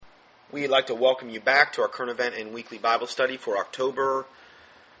We'd like to welcome you back to our current event and weekly Bible study for October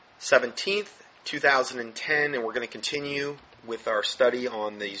 17th, 2010, and we're going to continue with our study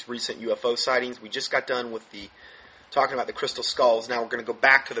on these recent UFO sightings. We just got done with talking about the crystal skulls. Now we're going to go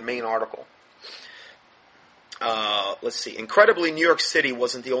back to the main article. Let's see. Incredibly, New York City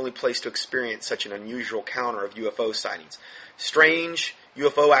wasn't the only place to experience such an unusual counter of UFO sightings. Strange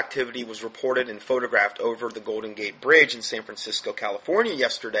UFO activity was reported and photographed over the Golden Gate Bridge in San Francisco, California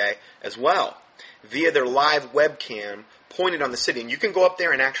yesterday as well, via their live webcam pointed on the city. And you can go up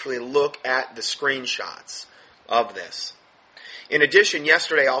there and actually look at the screenshots of this. In addition,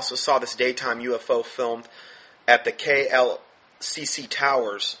 yesterday I also saw this daytime UFO filmed at the KLCC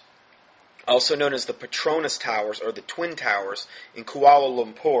Towers, also known as the Petronas Towers or the Twin Towers in Kuala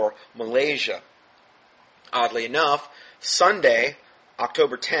Lumpur, Malaysia. Oddly enough, Sunday,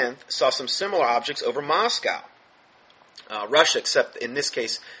 October 10th, saw some similar objects over Moscow, Russia, except in this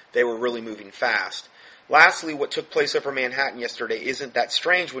case they were really moving fast. Lastly, what took place over Manhattan yesterday isn't that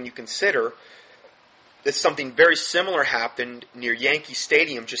strange when you consider that something very similar happened near Yankee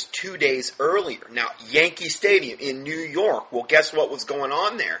Stadium just 2 days earlier. Now, Yankee Stadium in New York, well, guess what was going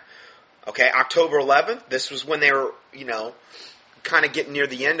on there? Okay, October 11th, this was when they were, kind of getting near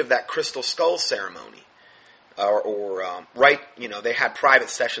the end of that Crystal Skull ceremony. They had private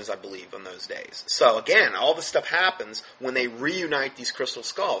sessions, I believe, on those days. So, again, all this stuff happens when they reunite these crystal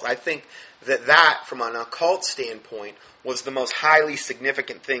skulls. I think that, from an occult standpoint, was the most highly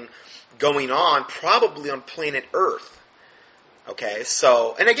significant thing going on, probably on planet Earth. Okay,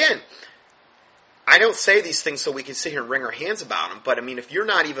 so, and again, I don't say these things so we can sit here and wring our hands about them, but, if you're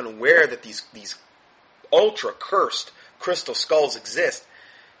not even aware that these ultra-cursed crystal skulls exist,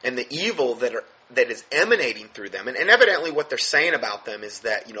 and the evil that is emanating through them. And evidently what they're saying about them is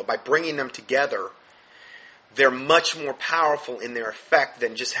that, by bringing them together, they're much more powerful in their effect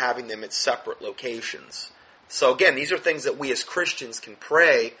than just having them at separate locations. So again, these are things that we as Christians can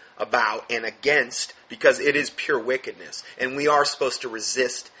pray about and against because it is pure wickedness. And we are supposed to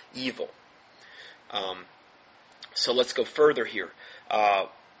resist evil. So let's go further here.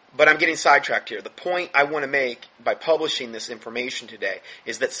 But I'm getting sidetracked here. The point I want to make by publishing this information today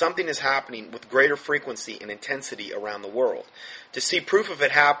is that something is happening with greater frequency and intensity around the world. To see proof of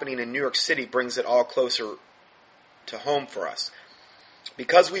it happening in New York City brings it all closer to home for us.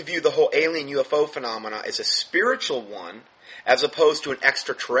 Because we view the whole alien UFO phenomena as a spiritual one, as opposed to an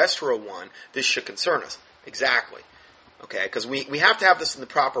extraterrestrial one, this should concern us. Exactly. Okay, because we have to have this in the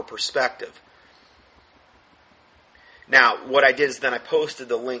proper perspective. Now, what I did is then I posted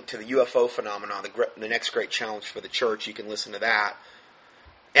the link to the UFO phenomenon, the next great challenge for the church. You can listen to that.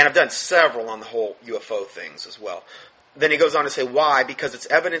 And I've done several on the whole UFO things as well. Then he goes on to say, why? Because it's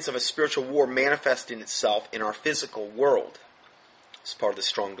evidence of a spiritual war manifesting itself in our physical world. It's part of the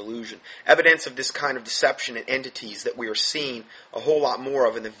strong delusion. Evidence of this kind of deception and entities that we are seeing a whole lot more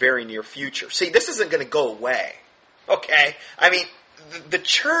of in the very near future. See, this isn't going to go away. Okay? The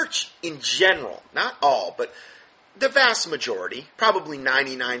church in general, not all, but the vast majority, probably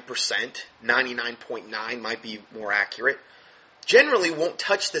 99%, 99.9 might be more accurate, generally won't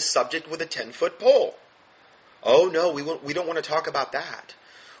touch this subject with a 10-foot pole. Oh no, we don't want to talk about that.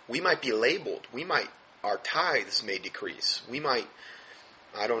 We might be labeled. Our tithes may decrease. We might,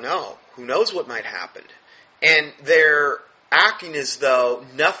 I don't know. Who knows what might happen? And they're acting as though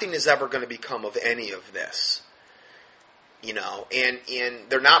nothing is ever going to become of any of this. And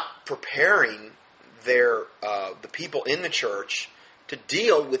they're not preparing the people in the church to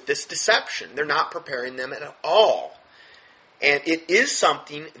deal with this deception. They're not preparing them at all. And it is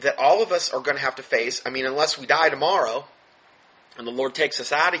something that all of us are going to have to face. Unless we die tomorrow and the Lord takes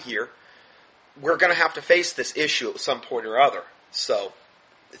us out of here, we're going to have to face this issue at some point or other. So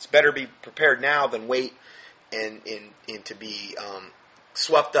it's better be prepared now than wait and to be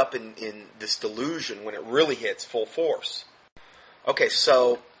swept up in this delusion when it really hits full force. Okay,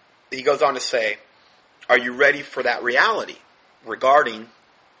 so he goes on to say, are you ready for that reality regarding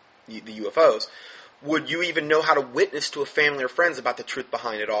the UFOs? Would you even know how to witness to a family or friends about the truth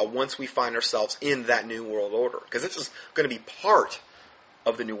behind it all once we find ourselves in that new world order? Because this is going to be part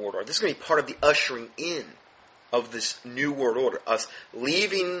of the new world order. This is going to be part of the ushering in of this new world order. Us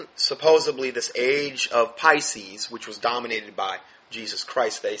leaving, supposedly, this age of Pisces, which was dominated by Jesus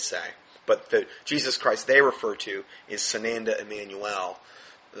Christ, they say. But the Jesus Christ they refer to is Sananda Emmanuel,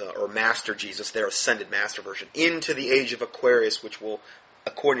 or Master Jesus, their ascended master version, into the age of Aquarius, which will,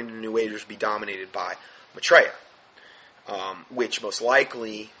 according to New Agers, be dominated by Maitreya, which most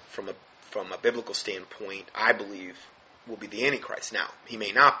likely, from a biblical standpoint, I believe, will be the Antichrist. Now, he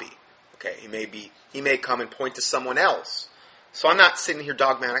may not be. Okay, he may come and point to someone else So I'm not sitting here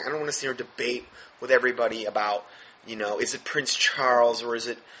dogmatic. I don't want to sit here and debate with everybody about, is it Prince Charles, or is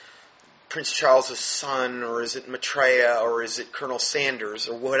it Prince Charles' son, or is it Maitreya, or is it Colonel Sanders,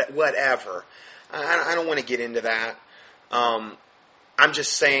 or whatever. I don't want to get into that. I'm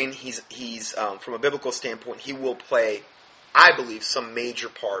just saying he's from a biblical standpoint, he will play, I believe, some major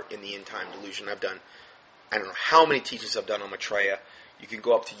part in the end time delusion. I don't know how many teachings I've done on Maitreya. You can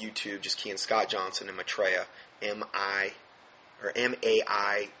go up to YouTube, just key in Scott Johnson and Maitreya, Maitreya, I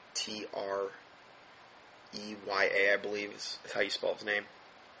believe is how you spell his name.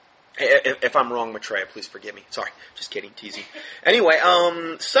 If I'm wrong, Maitreya, please forgive me. Sorry, just kidding, teasing. Anyway,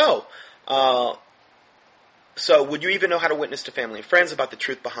 so would you even know how to witness to family and friends about the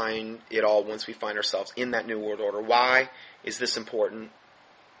truth behind it all once we find ourselves in that new world order? Why is this important?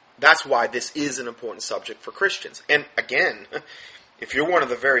 That's why this is an important subject for Christians. And again, if you're one of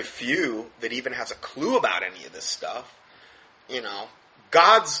the very few that even has a clue about any of this stuff,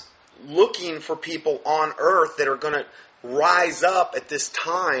 God's looking for people on earth that are going to rise up at this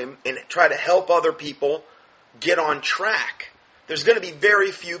time and try to help other people get on track. There's going to be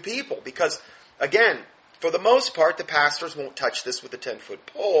very few people because, again, for the most part, the pastors won't touch this with a 10-foot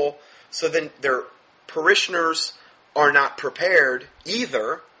pole, so then their parishioners are not prepared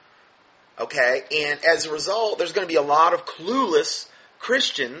either, okay? And as a result, there's going to be a lot of clueless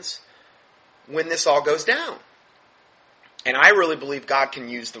Christians when this all goes down. And I really believe God can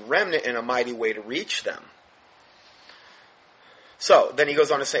use the remnant in a mighty way to reach them. So, then he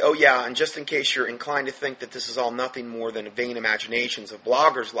goes on to say, oh yeah, and just in case you're inclined to think that this is all nothing more than vain imaginations of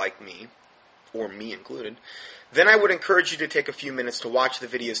bloggers like me, or me included, then I would encourage you to take a few minutes to watch the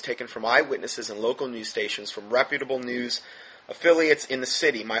videos taken from eyewitnesses and local news stations from reputable news affiliates in the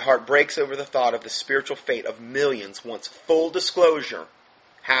city. My heart breaks over the thought of the spiritual fate of millions once full disclosure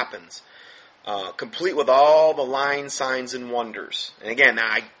happens, complete with all the lying signs and wonders. And again,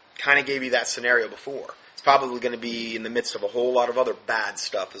 I kind of gave you that scenario before. It's probably going to be in the midst of a whole lot of other bad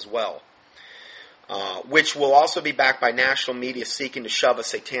stuff as well, which will also be backed by national media seeking to shove a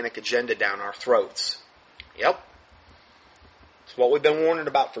satanic agenda down our throats. Yep. It's what we've been warning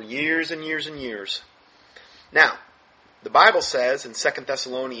about for years and years and years. Now, the Bible says in 2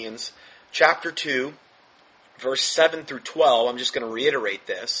 Thessalonians chapter 2, verse 7 through 12, I'm just going to reiterate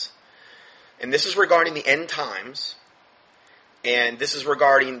this, and this is regarding the end times, and this is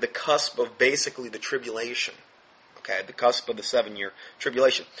regarding the cusp of basically the tribulation. Okay, the cusp of the 7-year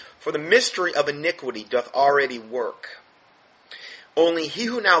tribulation. For the mystery of iniquity doth already work. Only he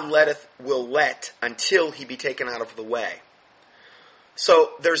who now letteth will let until he be taken out of the way.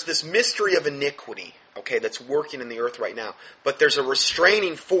 So there's this mystery of iniquity, okay, that's working in the earth right now. But there's a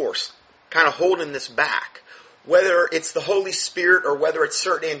restraining force kind of holding this back. Whether it's the Holy Spirit or whether it's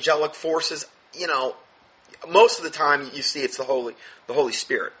certain angelic forces, most of the time you see it's the Holy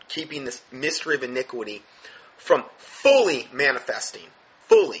Spirit keeping this mystery of iniquity from fully manifesting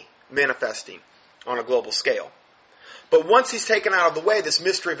on a global scale. But once he's taken out of the way, this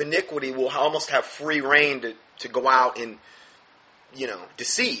mystery of iniquity will almost have free reign to go out and,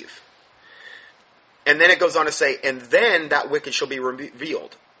 deceive. And then it goes on to say, and then that wicked shall be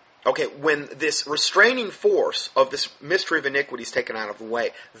revealed. Okay, when this restraining force of this mystery of iniquity is taken out of the way,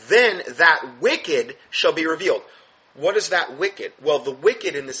 then that wicked shall be revealed. What is that wicked? Well, the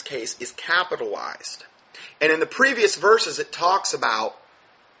wicked in this case is capitalized. And in the previous verses, it talks about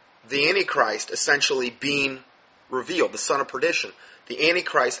the Antichrist essentially being revealed, the son of perdition. The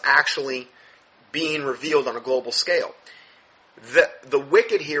Antichrist actually being revealed on a global scale. The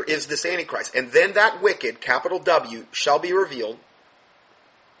wicked here is this Antichrist. And then that wicked, capital W, shall be revealed.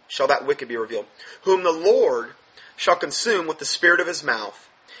 Shall that wicked be revealed? Whom the Lord shall consume with the spirit of his mouth,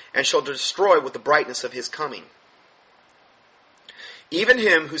 and shall destroy with the brightness of his coming. Even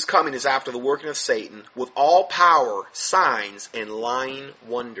him whose coming is after the working of Satan, with all power, signs, and lying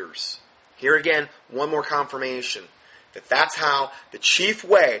wonders. Here again, one more confirmation that that's how the chief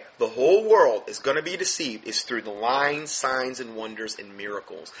way the whole world is going to be deceived is through the lying signs and wonders and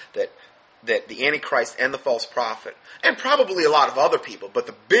miracles that the Antichrist and the false prophet, and probably a lot of other people, but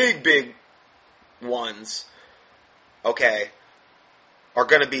the big ones, okay, are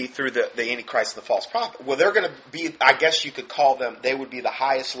going to be through the Antichrist and the false prophet. Well, they're going to be, I guess you could call them, they would be the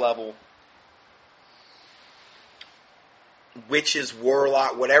highest level witches,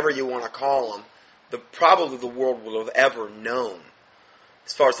 warlock, whatever you want to call them, probably the world will have ever known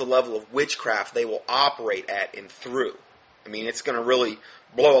as far as the level of witchcraft they will operate at and through. I mean, it's going to really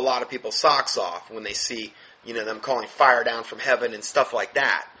blow a lot of people's socks off when they see, them calling fire down from heaven and stuff like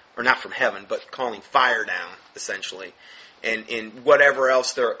that. Or not from heaven, but calling fire down, essentially. and whatever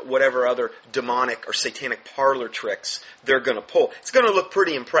other demonic or satanic parlor tricks they're going to pull. It's going to look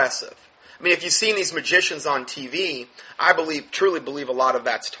pretty impressive. I mean, if you've seen these magicians on TV, I truly believe a lot of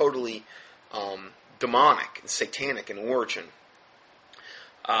that's totally demonic and satanic in origin.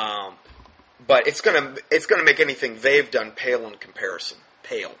 But it's gonna make anything they've done pale in comparison.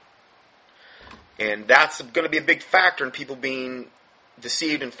 Pale. And that's going to be a big factor in people being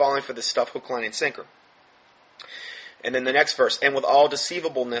deceived and falling for this stuff hook, line, and sinker. And then the next verse, and with all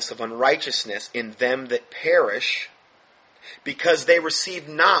deceivableness of unrighteousness in them that perish, because they receive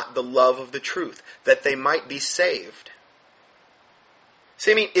not the love of the truth, that they might be saved.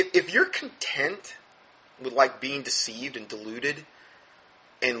 See, I mean, if you're content with like being deceived and deluded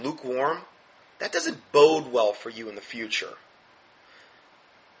and lukewarm, that doesn't bode well for you in the future.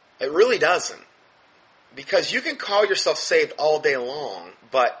 It really doesn't. Because you can call yourself saved all day long,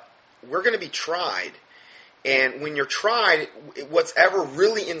 but we're going to be tried. And when you're tried, what's ever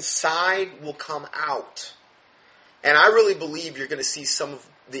really inside will come out. And I really believe you're going to see some of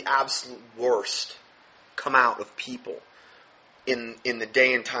the absolute worst come out of people in the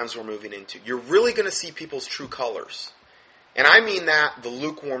day and times we're moving into. You're really going to see people's true colors. And I mean that, the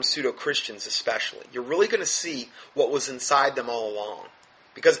lukewarm pseudo-Christians especially. You're really going to see what was inside them all along.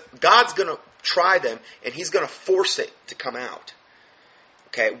 Because God's going to try them, and He's going to force it to come out.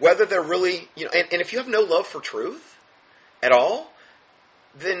 Okay, whether they're really, and if you have no love for truth at all,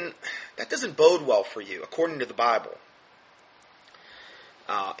 then that doesn't bode well for you, according to the Bible.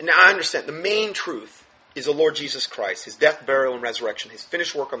 Now, I understand, the main truth is the Lord Jesus Christ, His death, burial, and resurrection, His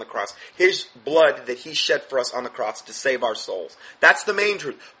finished work on the cross, His blood that He shed for us on the cross to save our souls. That's the main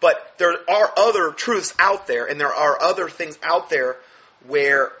truth. But there are other truths out there, and there are other things out there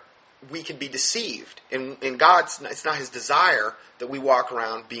where we can be deceived. And it's not His desire that we walk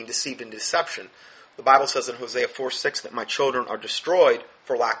around being deceived in deception. The Bible says in Hosea 4:6 that my children are destroyed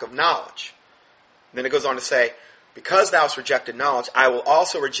for lack of knowledge. And then it goes on to say, because thou hast rejected knowledge, I will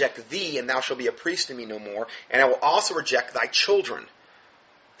also reject thee, and thou shalt be a priest to me no more, and I will also reject thy children.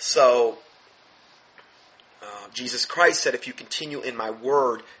 So, Jesus Christ said, if you continue in my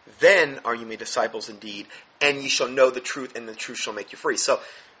word, then are you my disciples indeed, and ye shall know the truth, and the truth shall make you free. So,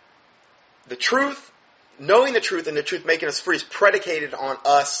 the truth, knowing the truth, and the truth making us free is predicated on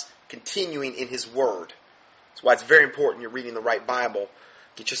us continuing in His word. That's why it's very important you're reading the right Bible.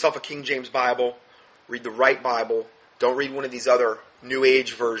 Get yourself a King James Bible. Read the right Bible. Don't read one of these other New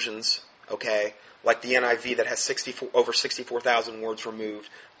Age versions, okay? Like the NIV that has over 64,000 words removed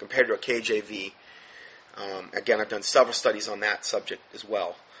compared to a KJV. Again, I've done several studies on that subject as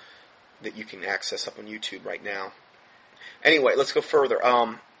well that you can access up on YouTube right now. Anyway, let's go further.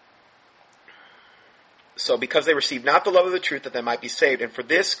 So, because they received not the love of the truth that they might be saved, and for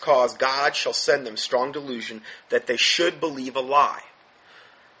this cause God shall send them strong delusion that they should believe a lie.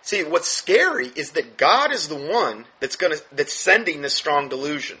 See, what's scary is that God is the one that's sending this strong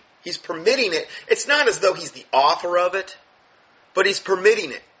delusion. He's permitting it. It's not as though He's the author of it, but He's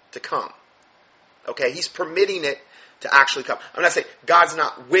permitting it to come. Okay, He's permitting it to actually come. I'm not saying God's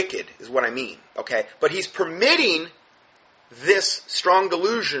not wicked, is what I mean. Okay, but He's permitting this strong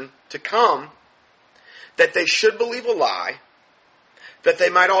delusion to come, that they should believe a lie, that they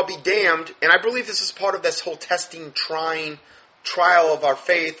might all be damned. And I believe this is part of this whole testing, trial of our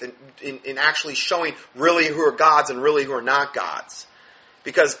faith in actually showing really who are gods and really who are not gods.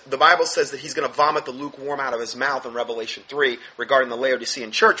 Because the Bible says that He's going to vomit the lukewarm out of His mouth in Revelation 3 regarding the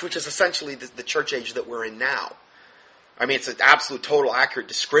Laodicean church, which is essentially the church age that we're in now. I mean, it's an absolute, total, accurate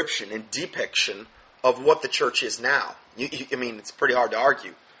description and depiction of what the church is now. I mean, it's pretty hard to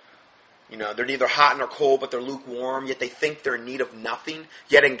argue. They're neither hot nor cold, but they're lukewarm, yet they think they're in need of nothing.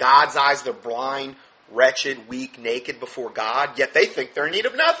 Yet in God's eyes, they're blind, wretched, weak, naked before God, yet they think they're in need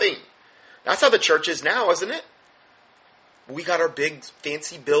of nothing. That's how the church is now, isn't it? We got our big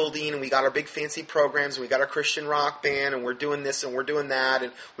fancy building, and we got our big fancy programs, and we got our Christian rock band, and we're doing this and we're doing that,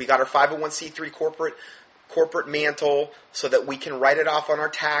 and we got our 501c3 corporate mantle so that we can write it off on our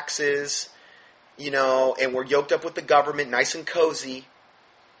taxes, and we're yoked up with the government, nice and cozy.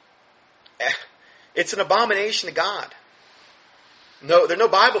 It's an abomination to God. No, there's no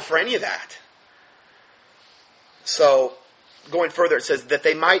Bible for any of that. So, going further, it says, that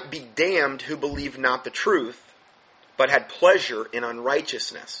they might be damned who believed not the truth, but had pleasure in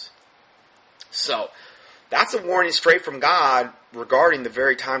unrighteousness. So, that's a warning straight from God regarding the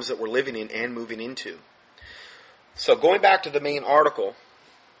very times that we're living in and moving into. So, going back to the main article,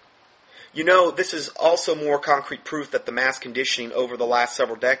 This is also more concrete proof that the mass conditioning over the last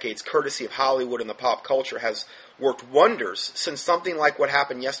several decades, courtesy of Hollywood and the pop culture, has worked wonders, since something like what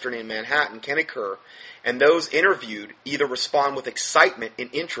happened yesterday in Manhattan can occur, and those interviewed either respond with excitement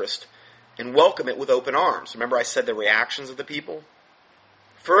and interest and welcome it with open arms. Remember I said the reactions of the people?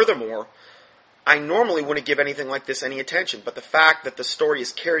 Furthermore, I normally wouldn't give anything like this any attention, but the fact that the story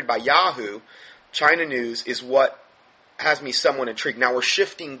is carried by Yahoo, China News, is what has me somewhat intrigued. Now we're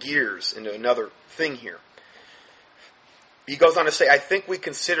shifting gears into another thing here. He goes on to say, I think we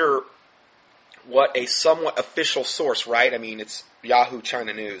consider what a somewhat official source, right? I mean, it's Yahoo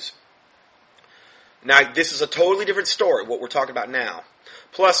China News. Now, this is a totally different story, what we're talking about now.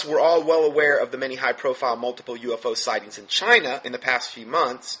 Plus, we're all well aware of the many high-profile multiple UFO sightings in China in the past few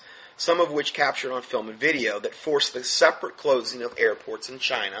months, some of which captured on film and video, that forced the separate closing of airports in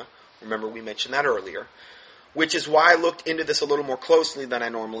China. Remember, we mentioned that earlier. Which is why I looked into this a little more closely than I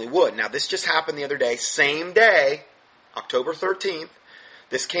normally would. Now, this just happened the other day, same day, October 13th.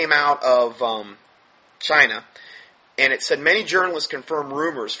 This came out of China, and it said many journalists confirm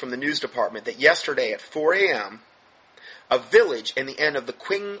rumors from the news department that yesterday at 4 a.m., a village in the end of the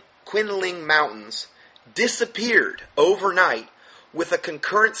Qinling Mountains disappeared overnight with a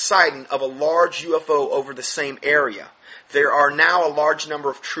concurrent sighting of a large UFO over the same area. There are now a large number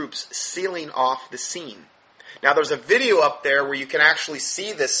of troops sealing off the scene. Now, there's a video up there where you can actually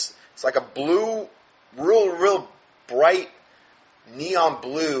see this. It's like a blue, real bright, neon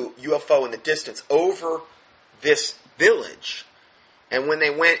blue UFO in the distance over this village. And when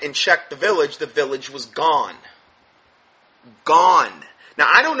they went and checked the village was gone. Gone. Now,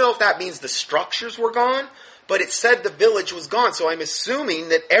 I don't know if that means the structures were gone, but it said the village was gone. So I'm assuming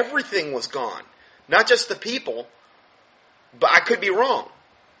that everything was gone. Not just the people, but I could be wrong.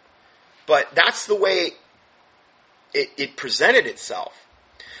 But that's the way it presented itself.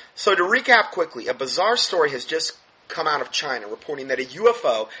 So to recap quickly, a bizarre story has just come out of China reporting that a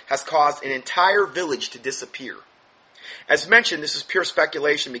UFO has caused an entire village to disappear. As mentioned, this is pure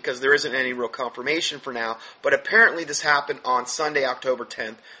speculation because there isn't any real confirmation for now, but apparently this happened on Sunday, October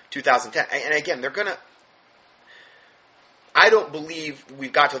 10th, 2010. And again, I don't believe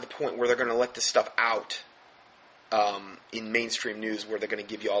we've got to the point where they're going to let this stuff out in mainstream news where they're going to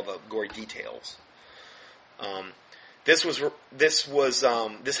give you all the gory details. This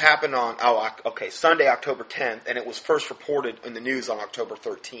happened on Sunday, October 10th, and it was first reported in the news on October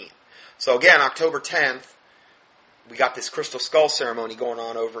 13th. So again, October 10th, we got this crystal skull ceremony going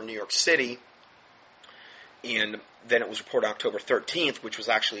on over in New York City, and then it was reported October 13th, which was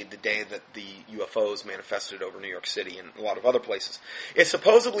actually the day that the UFOs manifested over New York City and a lot of other places. It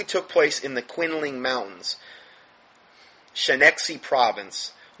supposedly took place in the Qinling Mountains, Shanxi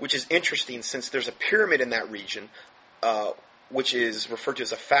province, which is interesting since there's a pyramid in that region, which is referred to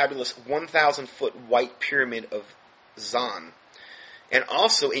as a fabulous 1,000-foot white pyramid of Zan, and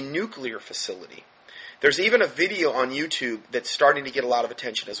also a nuclear facility. There's even a video on YouTube that's starting to get a lot of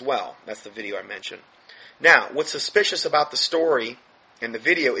attention as well. That's the video I mentioned. Now, what's suspicious about the story and the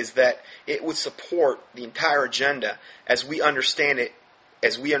video is that it would support the entire agenda as we understand it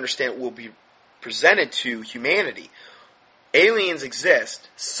will be presented to humanity. Aliens exist.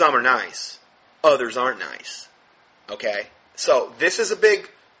 Some are nice. Others aren't nice. Okay? So, this is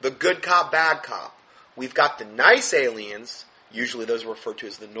the good cop, bad cop. We've got the nice aliens. Usually those are referred to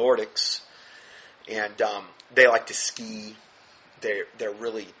as the Nordics. And they like to ski. They're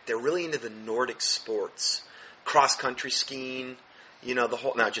really into the Nordic sports. Cross-country skiing. The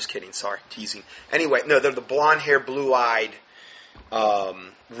whole... No, just kidding. Sorry. Teasing. Anyway, no, they're the blonde-haired, blue-eyed,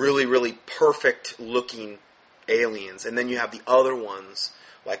 really perfect-looking aliens. And then you have the other ones,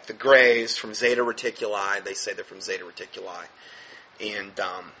 like the Greys from Zeta Reticuli. They say they're from Zeta Reticuli. And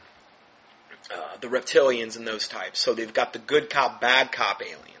the reptilians and those types. So they've got the good cop, bad cop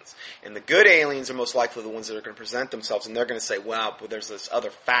aliens. And the good aliens are most likely the ones that are going to present themselves, and they're going to say, well, but there's this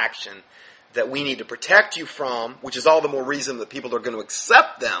other faction that we need to protect you from, which is all the more reason that people are going to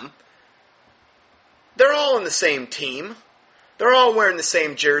accept them. They're all in the same team. They're all wearing the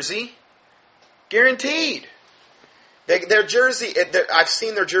same jersey. Guaranteed. Their jersey, I've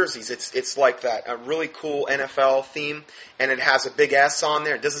seen their jerseys. It's like that, a really cool NFL theme, and it has a big S on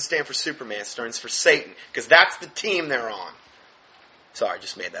there. It doesn't stand for Superman, it stands for Satan, because that's the team they're on. Sorry, I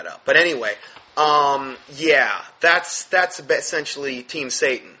just made that up. But anyway, that's essentially Team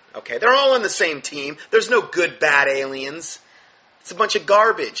Satan. Okay, they're all on the same team. There's no good, bad aliens. It's a bunch of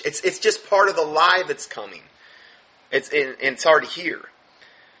garbage. It's just part of the lie that's coming. It's already here.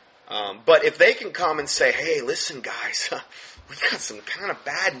 But if they can come and say, hey, listen, guys, we got some kind of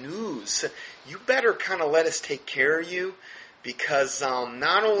bad news. You better kind of let us take care of you. Because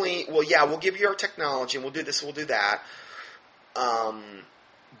not only, well, yeah, we'll give you our technology, and we'll do this, and we'll do that.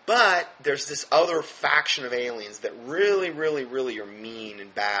 But there's this other faction of aliens that really, really, really are mean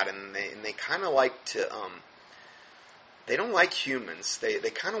and bad, and they kind of like to, they don't like humans. They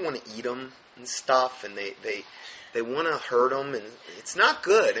kind of want to eat them and stuff, and they want to hurt them, and it's not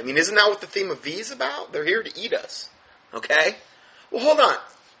good. I mean, isn't that what the theme of V is about? They're here to eat us. Okay? Well, hold on.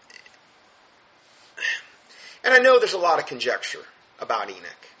 And I know there's a lot of conjecture about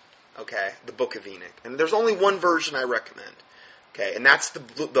Enoch. Okay? The Book of Enoch. And there's only one version I recommend. Okay? And that's the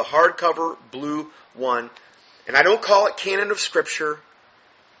hardcover blue one. And I don't call it canon of Scripture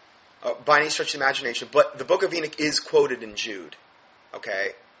by any stretch of the imagination, but the Book of Enoch is quoted in Jude.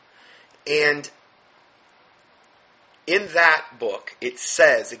 Okay? And in that book, it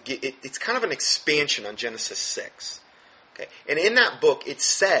says, it's kind of an expansion on Genesis 6. Okay? And in that book, it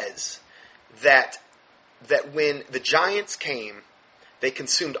says that when the giants came, they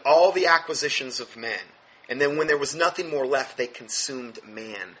consumed all the acquisitions of men. And then when there was nothing more left, they consumed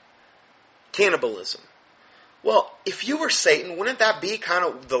man. Cannibalism. Well, if you were Satan, wouldn't that be kind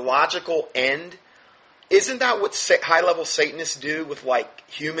of the logical end? Isn't that what high-level Satanists do with, like,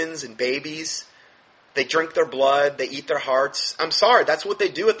 humans and babies? They drink their blood, they eat their hearts. I'm sorry, that's what they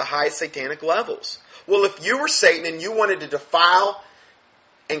do at the highest satanic levels. Well, if you were Satan and you wanted to defile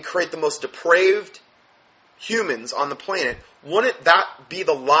and create the most depraved humans on the planet, wouldn't that be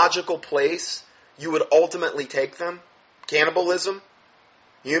the logical place you would ultimately take them? Cannibalism,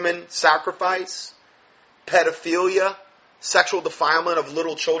 human sacrifice, pedophilia, sexual defilement of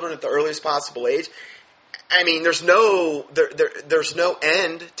little children at the earliest possible age. I mean, there's no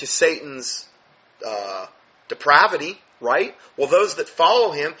end to Satan's depravity, right? Well, those that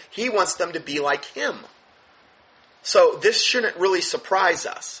follow him, he wants them to be like him. So this shouldn't really surprise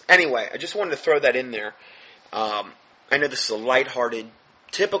us. Anyway, I just wanted to throw that in there. I know this is a lighthearted,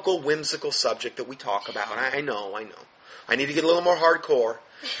 typical whimsical subject that we talk about. I know. I need to get a little more hardcore.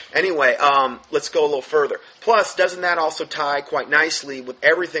 Anyway, let's go a little further. Plus, doesn't that also tie quite nicely with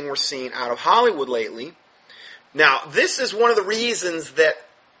everything we're seeing out of Hollywood lately? Now, this is one of the reasons that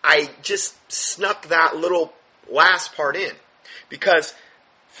I just snuck that little last part in. Because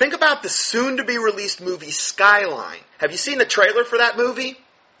think about the soon-to-be-released movie Skyline. Have you seen the trailer for that movie?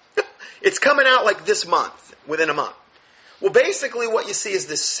 It's coming out like this month, within a month. Well, basically what you see is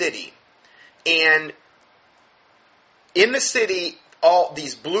this city. And in the city, all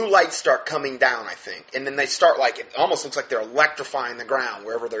these blue lights start coming down, I think. And then they start it almost looks like they're electrifying the ground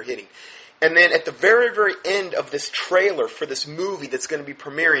wherever they're hitting. And then at the very, very end of this trailer for this movie that's going to be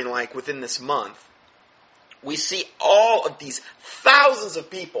premiering within this month, we see all of these thousands of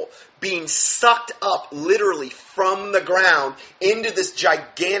people being sucked up literally from the ground into this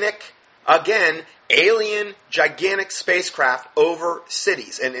gigantic, again, alien, gigantic spacecraft over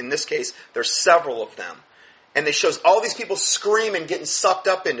cities. And in this case, there's several of them. And it shows all these people screaming, getting sucked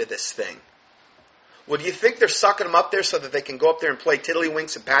up into this thing. Well, do you think they're sucking them up there so that they can go up there and play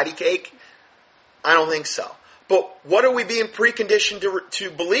tiddlywinks and patty cake? I don't think so. But what are we being preconditioned to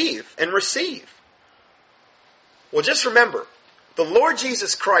believe and receive? Well, just remember, the Lord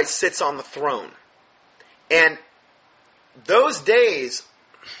Jesus Christ sits on the throne. And those days,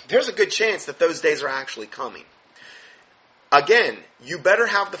 there's a good chance that those days are actually coming. Again, you better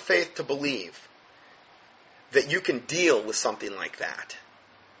have the faith to believe that you can deal with something like that.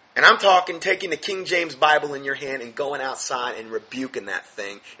 And I'm talking taking the King James Bible in your hand and going outside and rebuking that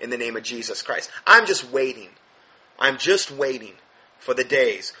thing in the name of Jesus Christ. I'm just waiting. I'm just waiting for the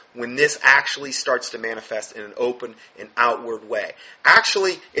days when this actually starts to manifest in an open and outward way.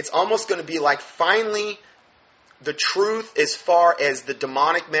 Actually, it's almost going to be like finally the truth as far as the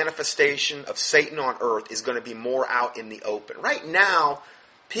demonic manifestation of Satan on earth is going to be more out in the open. Right now,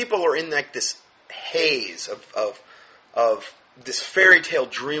 people are in this haze of this fairy tale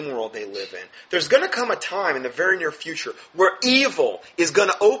dream world they live in. There's going to come a time in the very near future where evil is going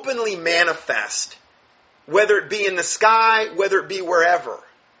to openly manifest, whether it be in the sky, whether it be wherever.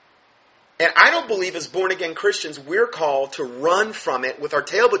 And I don't believe as born-again Christians we're called to run from it with our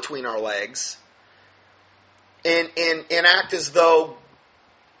tail between our legs and act as though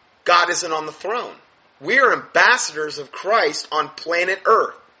God isn't on the throne. We are ambassadors of Christ on planet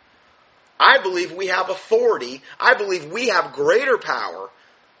Earth. I believe we have authority. I believe we have greater power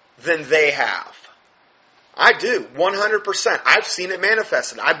than they have. I do, 100%. I've seen it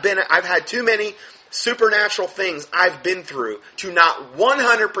manifested. I've had too many supernatural things I've been through to not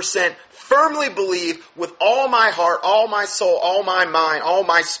 100% firmly believe with all my heart, all my soul, all my mind, all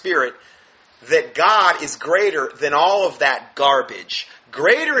my spirit that God is greater than all of that garbage.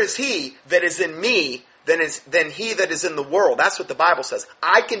 Greater is He that is in me than he that is in the world. That's what the Bible says.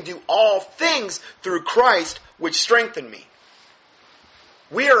 I can do all things through Christ which strengthen me.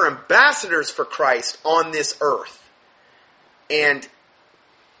 We are ambassadors for Christ on this earth. And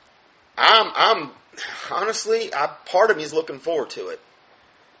I'm honestly, part of me is looking forward to it.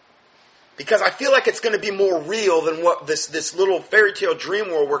 Because I feel like it's going to be more real than what this little fairy tale dream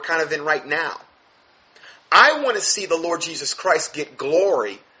world we're kind of in right now. I want to see the Lord Jesus Christ get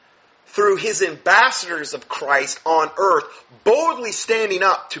glory through his ambassadors of Christ on earth, boldly standing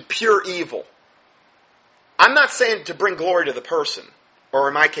up to pure evil. I'm not saying to bring glory to the person, or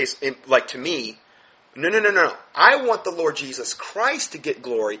in my case, like to me. No. I want the Lord Jesus Christ to get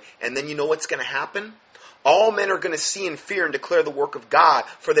glory, and then you know what's going to happen? All men are going to see and fear and declare the work of God,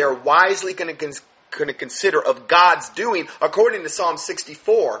 for they are wisely going to consider of God's doing, according to Psalm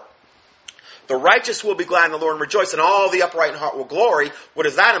 64. The righteous will be glad in the Lord and rejoice, and all the upright in heart will glory. What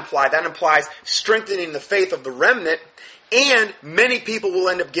does that imply? That implies strengthening the faith of the remnant, and many people will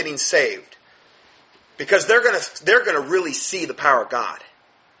end up getting saved. Because they're going to really see the power of God.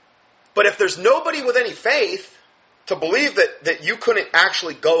 But if there's nobody with any faith to believe that you couldn't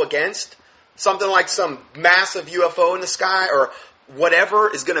actually go against something like some massive UFO in the sky or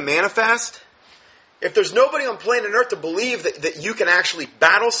whatever is going to manifest, if there's nobody on planet Earth to believe that you can actually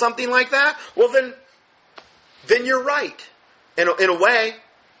battle something like that, well then you're right in a way,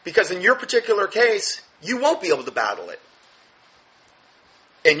 because in your particular case, you won't be able to battle it.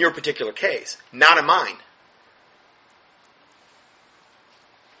 In your particular case, not in mine.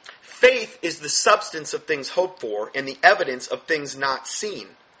 Faith is the substance of things hoped for and the evidence of things not seen.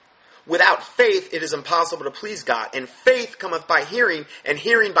 Without faith, it is impossible to please God. And faith cometh by hearing, and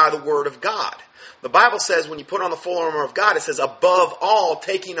hearing by the word of God. The Bible says when you put on the full armor of God, it says, above all,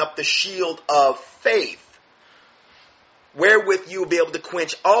 taking up the shield of faith, wherewith you will be able to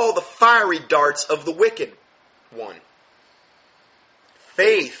quench all the fiery darts of the wicked one.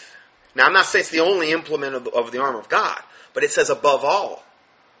 Faith. Now, I'm not saying it's the only implement of the armor of God, but it says above all,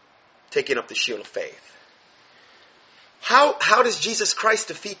 taking up the shield of faith. How does Jesus Christ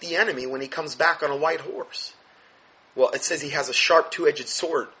defeat the enemy when he comes back on a white horse? Well, it says he has a sharp two-edged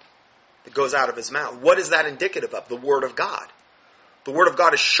sword that goes out of his mouth. What is that indicative of? The Word of God. The Word of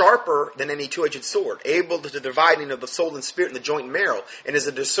God is sharper than any two-edged sword, able to the dividing of the soul and spirit and the joint and marrow, and is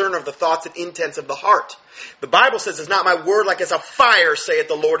a discerner of the thoughts and intents of the heart. The Bible says, is not my word like as a fire, saith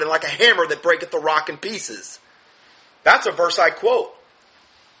the Lord, and like a hammer that breaketh the rock in pieces. That's a verse I quote.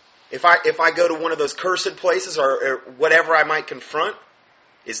 If I go to one of those cursed places or whatever I might confront,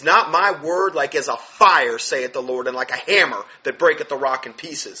 is not my word like as a fire, saith the Lord, and like a hammer that breaketh the rock in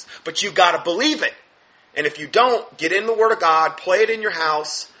pieces. But you got to believe it. And if you don't, get in the Word of God, play it in your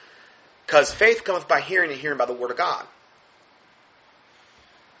house, because faith cometh by hearing, and hearing by the Word of God.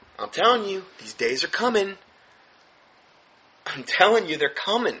 I'm telling you, these days are coming. I'm telling you, they're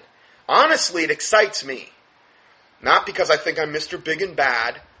coming. Honestly, it excites me. Not because I think I'm Mr. Big and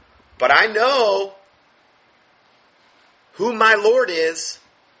Bad, but I know who my Lord is.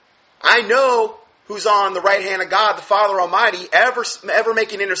 I know who's on the right hand of God, the Father Almighty, ever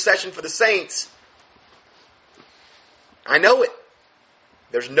making intercession for the saints. I know it.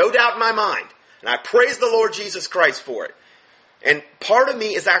 There's no doubt in my mind. And I praise the Lord Jesus Christ for it. And part of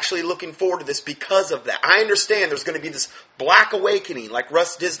me is actually looking forward to this because of that. I understand there's going to be this black awakening like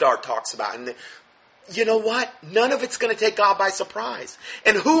Russ Dizdar talks about. And you know what? None of it's going to take God by surprise.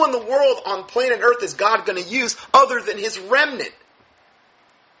 And who in the world on planet Earth is God going to use other than his remnant?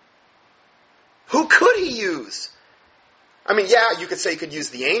 Who could he use? I mean, yeah, you could say he could use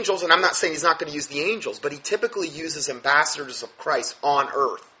the angels, and I'm not saying he's not going to use the angels, but he typically uses ambassadors of Christ on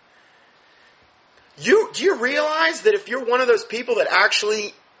earth. Do you realize that if you're one of those people that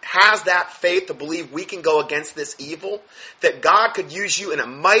actually has that faith to believe we can go against this evil, that God could use you in a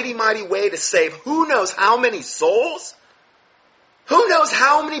mighty, mighty way to save who knows how many souls? Who knows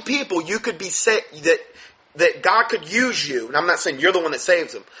how many people you could be that God could use you, and I'm not saying you're the one that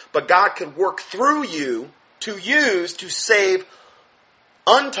saves them, but God could work through you to use to save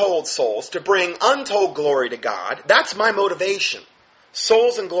untold souls, to bring untold glory to God. That's my motivation.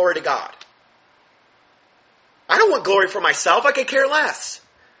 Souls and glory to God. I don't want glory for myself. I could care less.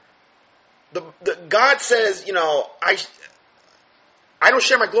 God says, I don't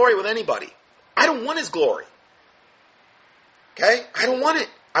share my glory with anybody. I don't want his glory. Okay? I don't want it.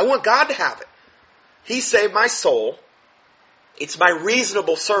 I want God to have it. He saved my soul. It's my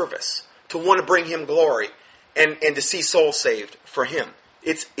reasonable service to want to bring him glory and to see souls saved for him.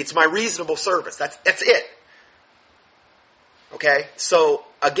 It's my reasonable service. That's it. Okay? So,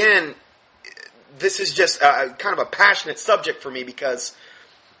 again, this is just kind of a passionate subject for me because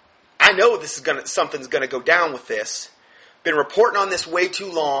I I know something's gonna go down with this. Been reporting on this way too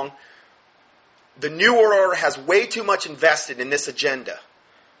long. The New World Order has way too much invested in this agenda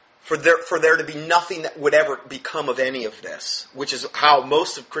for there to be nothing that would ever become of any of this, which is how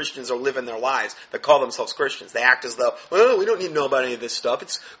most of Christians are living their lives that call themselves Christians. They act as though, well, we don't need to know about any of this stuff.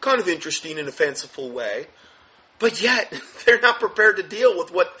 It's kind of interesting in a fanciful way. But yet, they're not prepared to deal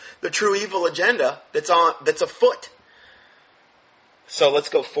with what the true evil agenda that's afoot. So let's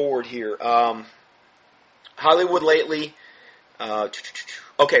go forward here. Hollywood lately.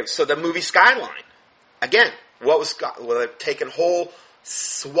 Okay, so the movie Skyline. Again, well, they've taken whole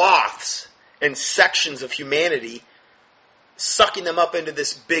swaths and sections of humanity, sucking them up into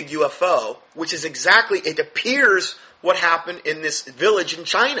this big UFO, which is exactly, it appears, what happened in this village in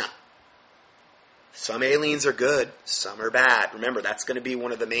China. Some aliens are good, some are bad. Remember, that's going to be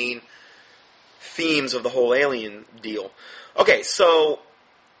one of the main themes of the whole alien deal. Okay, so,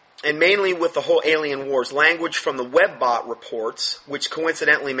 and mainly with the whole alien wars, language from the Webbot reports, which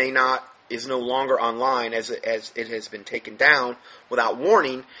coincidentally is no longer online as it has been taken down without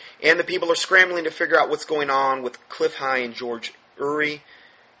warning, and the people are scrambling to figure out what's going on with Cliff High and George Uri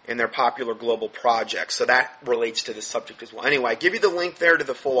and their popular global projects. So that relates to this subject as well. Anyway, I give you the link there to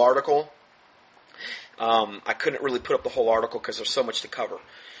the full article. I couldn't really put up the whole article because there's so much to cover.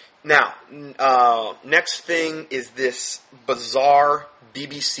 Now, next thing is this bizarre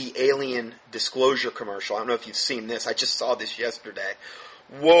BBC alien disclosure commercial. I don't know if you've seen this. I just saw this yesterday.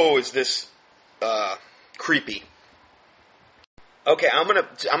 Whoa, is this creepy. Okay, I'm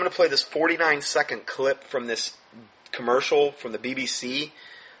gonna play this 49-second clip from this commercial from the BBC.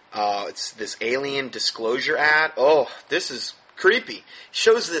 It's this alien disclosure ad. Oh, this is creepy. It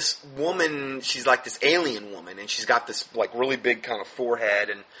shows this woman, she's like this alien woman, and she's got this like really big kind of forehead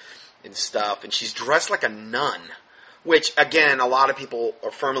and stuff, and she's dressed like a nun, which, again, a lot of people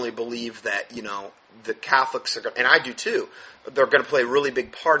firmly believe that, you know, the Catholics are going to, and I do too, they're going to play a really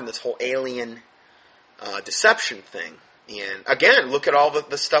big part in this whole alien deception thing. And again, look at all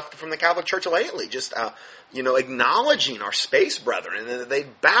the stuff from the Catholic Church lately, just, acknowledging our space brethren, and that they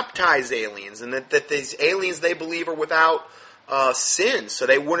baptize aliens, and that these aliens they believe are without sin, so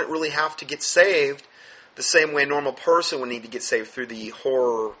they wouldn't really have to get saved the same way a normal person would need to get saved through the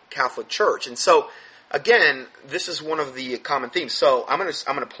horror Catholic Church. And so, again, this is one of the common themes. So I'm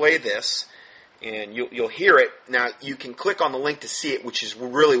gonna play this, and you'll hear it. Now, you can click on the link to see it, which is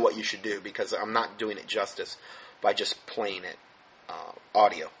really what you should do, because I'm not doing it justice by just playing it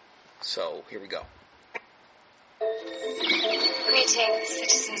audio. So here we go. Greetings,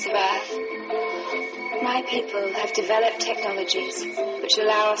 citizens of Earth. My people have developed technologies which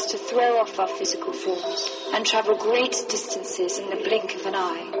allow us to throw off our physical forms and travel great distances in the blink of an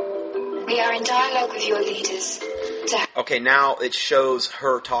eye. We are in dialogue with your leaders. Okay, now it shows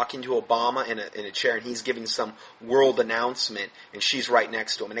her talking to Obama in a chair, and he's giving some world announcement, and she's right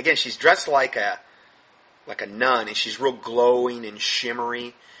next to him. And again, she's dressed like a nun, and she's real glowing and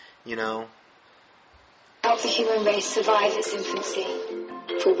shimmery, you know. Help the human race survive its infancy,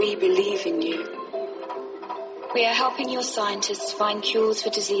 for we believe in you. We are helping your scientists find cures for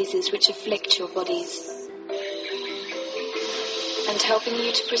diseases which afflict your bodies, and helping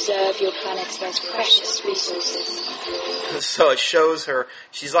you to preserve your planet's most precious resources. So it shows her,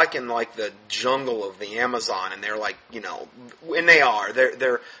 she's like in like the jungle of the Amazon, and they're like, you know, and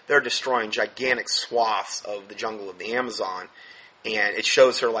they're destroying gigantic swaths of the jungle of the Amazon, and it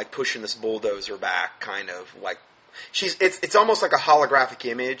shows her like pushing this bulldozer back, kind of like it's almost like a holographic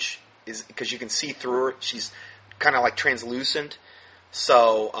image, is because you can see through her. She's kind of like translucent,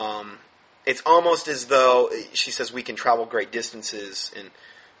 so it's almost as though she says we can travel great distances in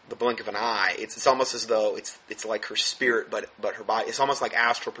the blink of an eye. It's almost as though it's like her spirit, but her body. It's almost like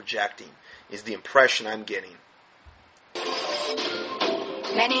astral projecting is the impression I'm getting.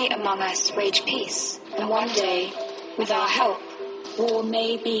 Many among us wage peace, and one day, with our help, war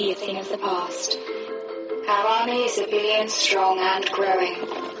may be a thing of the past. Our army is 1 billion strong and growing.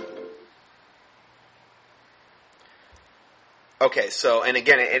 Okay, so, and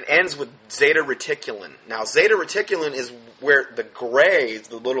again, it ends with Zeta Reticulum. Now, Zeta Reticulum is where the Greys,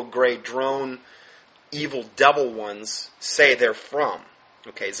 the little gray drone, evil devil ones, say they're from.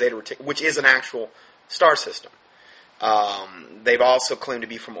 Okay, Zeta Reticulum, which is an actual star system. They've also claimed to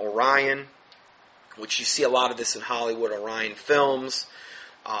be from Orion, which you see a lot of this in Hollywood, Orion films.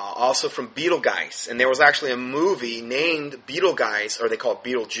 Also from Betelgeuse. And there was actually a movie named Betelgeuse, or they call it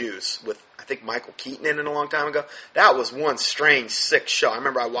Beetlejuice, with I think Michael Keaton in it a long time ago. That was one strange, sick show. I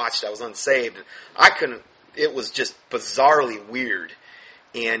remember I watched it. I was unsaved. And it was just bizarrely weird.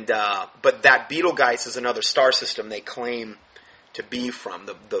 And but that Betelgeuse is another star system they claim to be from.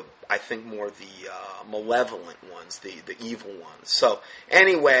 I think more the malevolent ones, the evil ones. So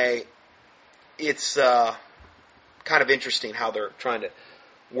anyway, it's kind of interesting how they're trying to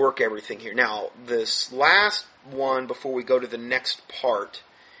work everything here. Now, this last one before we go to the next part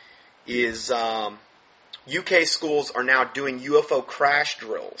is UK schools are now doing UFO crash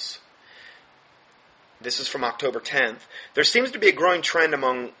drills. This is from October 10th. There seems to be a growing trend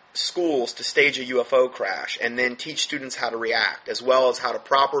among schools to stage a UFO crash and then teach students how to react, as well as how to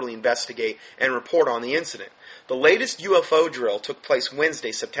properly investigate and report on the incident. The latest UFO drill took place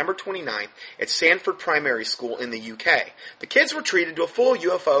Wednesday, September 29th at Sanford Primary School in the UK. The kids were treated to a full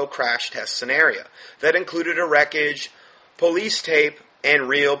UFO crash test scenario that included a wreckage, police tape, and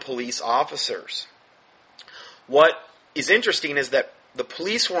real police officers. What is interesting is that the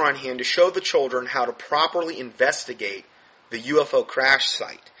police were on hand to show the children how to properly investigate the UFO crash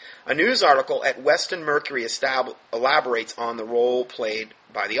site. A news article at Weston Mercury elaborates on the role played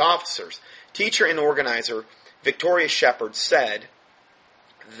by the officers. Teacher and organizer Victoria Shepard said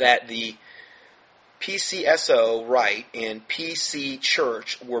that the PCSO Wright and PC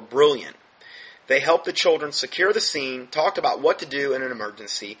Church were brilliant. They helped the children secure the scene, talked about what to do in an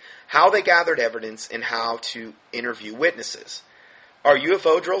emergency, how they gathered evidence, and how to interview witnesses. Are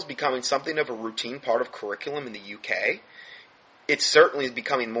UFO drills becoming something of a routine part of curriculum in the UK? It certainly is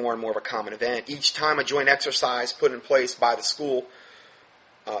becoming more and more of a common event. Each time a joint exercise put in place by the school,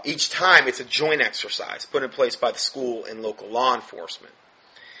 each time it's a joint exercise put in place by the school and local law enforcement.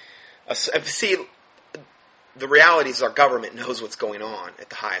 See, the reality is our government knows what's going on at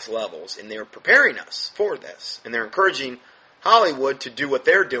the highest levels, and they're preparing us for this. And they're encouraging Hollywood to do what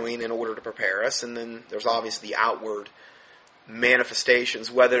they're doing in order to prepare us. And then there's obviously the outward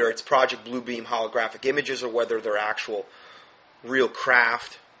manifestations, whether it's Project Bluebeam holographic images or whether they're actual real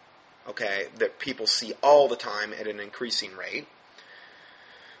craft, okay, that people see all the time at an increasing rate.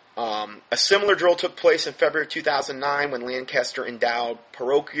 A similar drill took place in February 2009 when Lancaster Endowed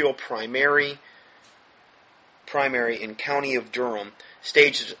Parochial Primary in County of Durham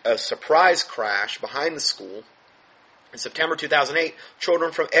staged a surprise crash behind the school. In September 2008,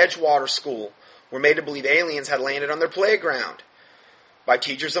 children from Edgewater School were made to believe aliens had landed on their playground by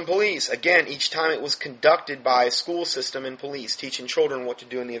teachers and police. Again, each time it was conducted by a school system and police, teaching children what to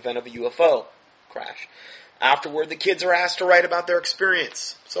do in the event of a UFO crash. Afterward, the kids are asked to write about their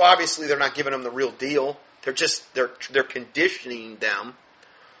experience. So obviously they're not giving them the real deal. They're conditioning them,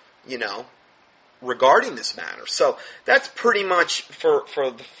 regarding this matter. So that's pretty much for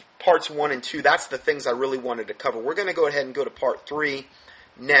the parts 1 and 2. That's the things I really wanted to cover. We're going to go ahead and go to part 3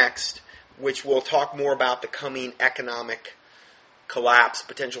 next, which will talk more about the coming economic collapse,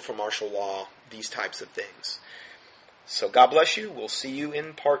 potential for martial law, these types of things. So God bless you. We'll see you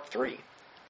in part 3.